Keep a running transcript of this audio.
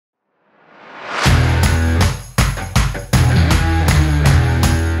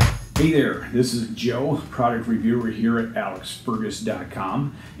Hey there, this is Joe, product reviewer here at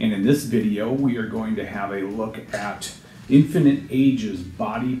alexfergus.com, and in this video we are going to have a look at Infinite Age's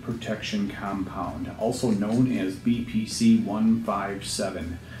body protection compound, also known as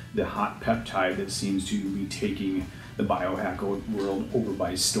BPC-157, the hot peptide that seems to be taking the biohacker world over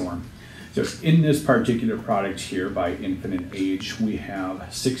by storm. So in this particular product here by Infinite Age, we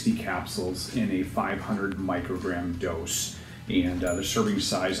have 60 capsules in a 500 microgram dose. And the serving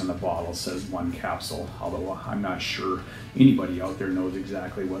size on the bottle says 1 capsule, although I'm not sure anybody out there knows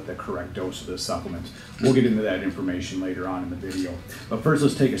exactly what the correct dose of this supplement. We'll get into that information later on in the video. But first,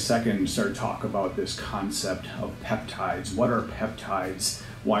 let's take a second and start talk about this concept of peptides. What are peptides?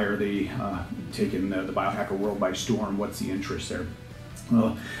 Why are they taking the biohacker world by storm? What's the interest there?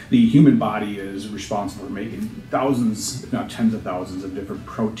 Well, the human body is responsible for making thousands, if not tens of thousands, of different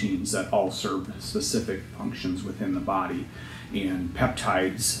proteins that all serve specific functions within the body. And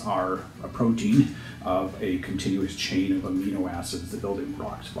peptides are a protein of a continuous chain of amino acids, the building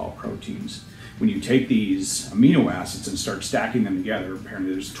blocks of all proteins. When you take these amino acids and start stacking them together,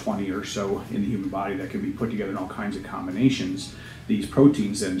 apparently there's 20 or so in the human body that can be put together in all kinds of combinations, these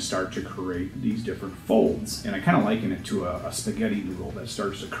proteins then start to create these different folds. And I kind of liken it to a spaghetti noodle that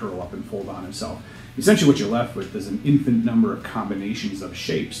starts to curl up and fold on itself. Essentially what you're left with is an infinite number of combinations of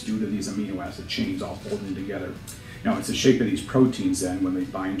shapes due to these amino acid chains all folding together. Now, it's the shape of these proteins then when they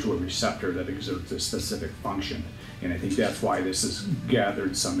bind to a receptor that exerts a specific function. And I think that's why this has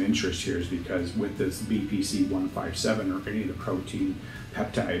gathered some interest here, is because with this BPC-157 or any of the protein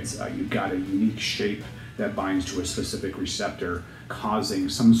peptides, you've got a unique shape that binds to a specific receptor, causing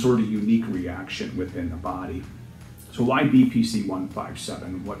some sort of unique reaction within the body. So why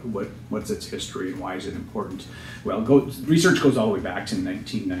BPC-157? What's its history and why is it important? Well, research goes all the way back to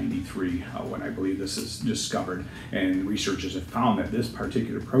 1993 when I believe this is discovered, and researchers have found that this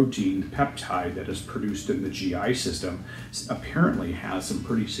particular protein peptide that is produced in the GI system apparently has some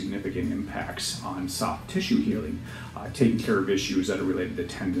pretty significant impacts on soft tissue healing, taking care of issues that are related to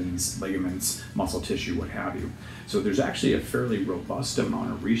tendons, ligaments, muscle tissue, what have you. So there's actually a fairly robust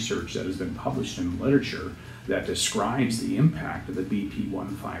amount of research that has been published in literature that describes the impact of the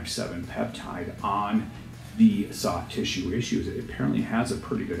BP157 peptide on the soft tissue issues. It apparently has a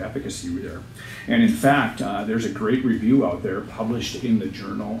pretty good efficacy there. And in fact, there's a great review out there published in the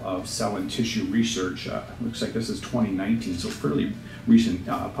Journal of Cell and Tissue Research. Looks like this is 2019, so fairly recent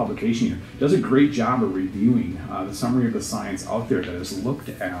publication here. It does a great job of reviewing the summary of the science out there that has looked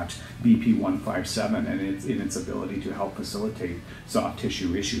at BP157 and its ability to help facilitate soft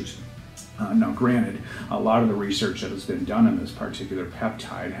tissue issues. Now granted, a lot of the research that has been done on this particular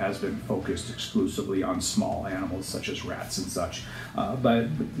peptide has been focused exclusively on small animals such as rats and such, but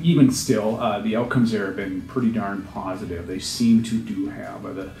even still, the outcomes there have been pretty darn positive. They seem to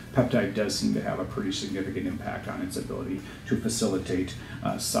the peptide does seem to have a pretty significant impact on its ability to facilitate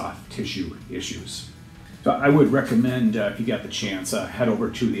soft tissue issues. So I would recommend, if you got the chance, head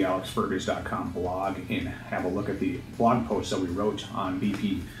over to the alexfergus.com blog and have a look at the blog post that we wrote on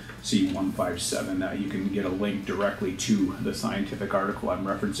BPC-157. You can get a link directly to the scientific article I'm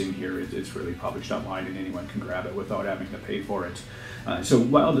referencing here. It's really published online and anyone can grab it without having to pay for it. So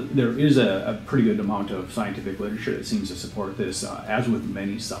while there is a pretty good amount of scientific literature that seems to support this, as with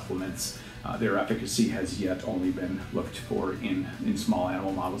many supplements, their efficacy has yet only been looked for in small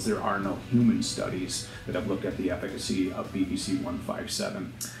animal models. There are no human studies that have looked at the efficacy of BPC-157.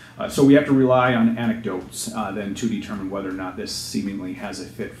 So we have to rely on anecdotes then to determine whether or not this seemingly has a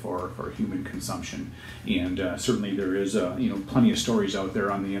fit for human consumption. And certainly there is plenty of stories out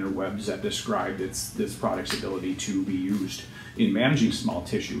there on the interwebs that describe this product's ability to be used in managing small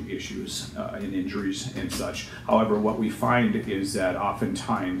tissue issues and injuries and such. However, what we find is that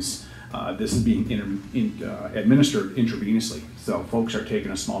oftentimes this is being administered intravenously. So folks are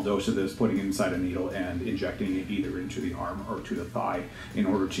taking a small dose of this, putting it inside a needle and injecting it either into the arm or to the thigh in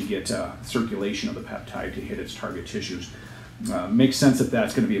order to get circulation of the peptide to hit its target tissues. Makes sense that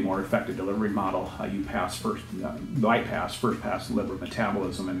that's going to be a more effective delivery model. You bypass first pass liver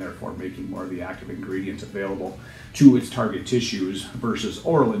metabolism and therefore making more of the active ingredients available to its target tissues versus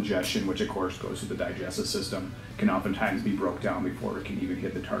oral ingestion, which of course goes to the digestive system, can oftentimes be broke down before it can even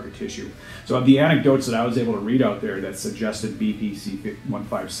hit the target tissue. So of the anecdotes that I was able to read out there that suggested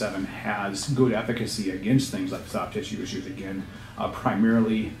BPC-157 has good efficacy against things like soft tissue issues, again,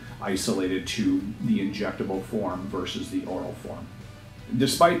 primarily isolated to the injectable form versus the oral form.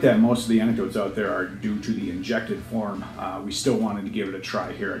 Despite that, most of the anecdotes out there are due to the injected form. We still wanted to give it a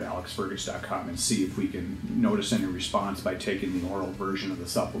try here at alexfergus.com and see if we can notice any response by taking the oral version of the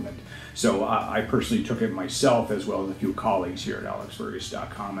supplement. So I personally took it myself, as well as a few colleagues here at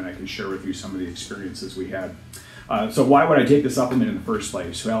alexfergus.com, and I can share with you some of the experiences we had. So why would I take the supplement in the first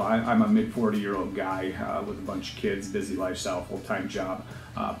place? Well, I'm a mid-40-year-old guy with a bunch of kids, busy lifestyle, full-time job,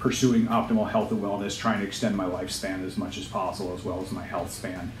 pursuing optimal health and wellness, trying to extend my lifespan as much as possible, as well as my health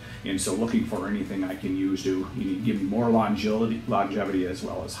span. And so looking for anything I can use to give me more longevity as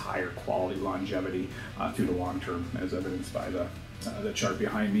well as higher quality longevity through the long term, as evidenced by the chart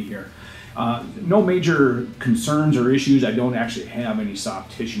behind me here. No major concerns or issues. I don't actually have any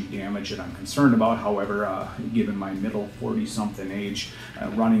soft tissue damage that I'm concerned about. However, given my middle 40-something age,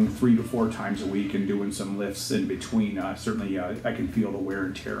 running 3 to 4 times a week and doing some lifts in between, certainly I can feel the wear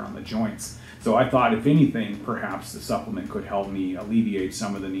and tear on the joints. So I thought, if anything, perhaps the supplement could help me alleviate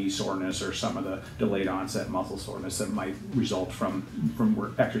some of the knee soreness or some of the delayed onset muscle soreness that might result from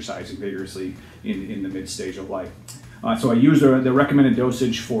exercising vigorously in the mid stage of life. So I used the recommended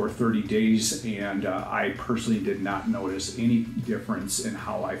dosage for 30 days, and I personally did not notice any difference in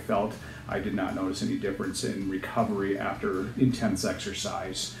how I felt. I did not notice any difference in recovery after intense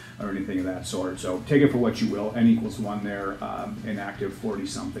exercise or anything of that sort. So take it for what you will. N equals 1 there. An active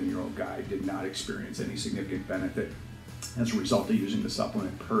 40-something-year-old guy did not experience any significant benefit as a result of using the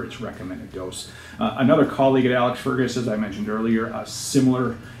supplement per its recommended dose. Another colleague at Alex Fergus, as I mentioned earlier, a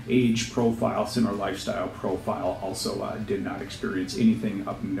similar age profile, similar lifestyle profile, also did not experience anything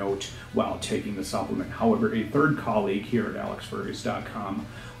of note while taking the supplement. However, a third colleague here at alexfergus.com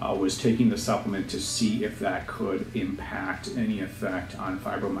was taking the supplement to see if that could impact any effect on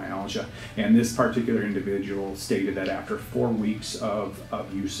fibromyalgia. And this particular individual stated that after 4 weeks of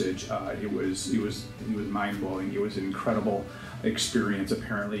usage, it was mind-blowing. It was an incredible experience.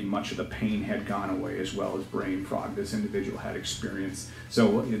 Apparently much of the pain had gone away, as well as brain fog this individual had experienced.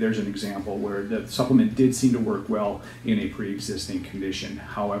 So there's an example where the supplement did seem to work well in a pre-existing condition.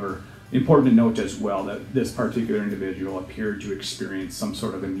 However, important to note as well that this particular individual appeared to experience some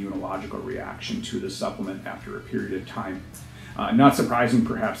sort of immunological reaction to the supplement after a period of time. Not surprising,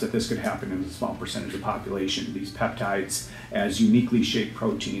 perhaps, that this could happen in a small percentage of the population. These peptides, as uniquely shaped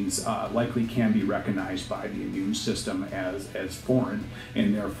proteins, likely can be recognized by the immune system as foreign,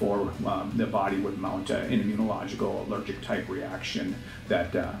 and therefore the body would mount an immunological allergic type reaction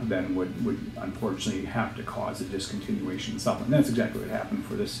that then would unfortunately have to cause a discontinuation of the supplement. And that's exactly what happened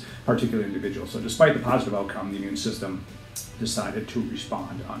for this particular individual. So despite the positive outcome, the immune system decided to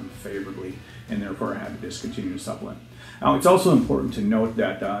respond unfavorably, and therefore had to discontinue the supplement. Now, it's also important to note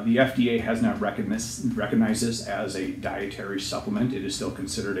that the FDA has not recognized this as a dietary supplement. It is still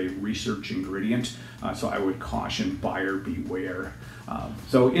considered a research ingredient, so I would caution buyer beware.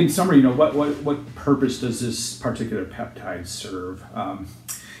 So in summary, what purpose does this particular peptide serve?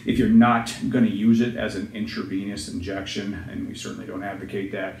 If you're not going to use it as an intravenous injection, and we certainly don't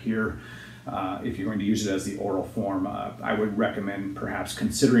advocate that here, if you're going to use it as the oral form, I would recommend perhaps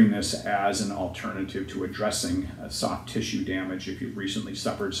considering this as an alternative to addressing soft tissue damage if you've recently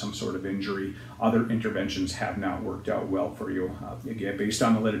suffered some sort of injury. Other interventions have not worked out well for you. Again, based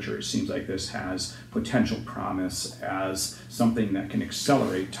on the literature, it seems like this has potential promise as something that can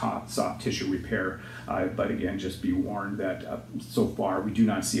accelerate soft tissue repair. But again, just be warned that so far we do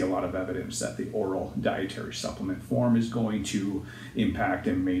not see a lot of evidence that the oral dietary supplement form is going to impact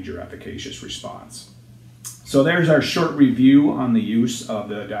a major efficacious response. So there's our short review on the use of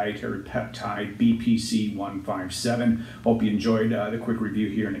the dietary peptide BPC-157. Hope you enjoyed the quick review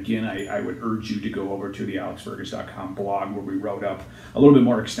here. And again, I would urge you to go over to the alexfergus.com blog, where we wrote up a little bit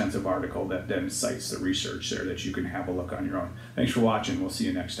more extensive article that then cites the research there that you can have a look on your own. Thanks for watching. We'll see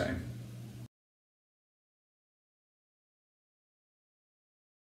you next time.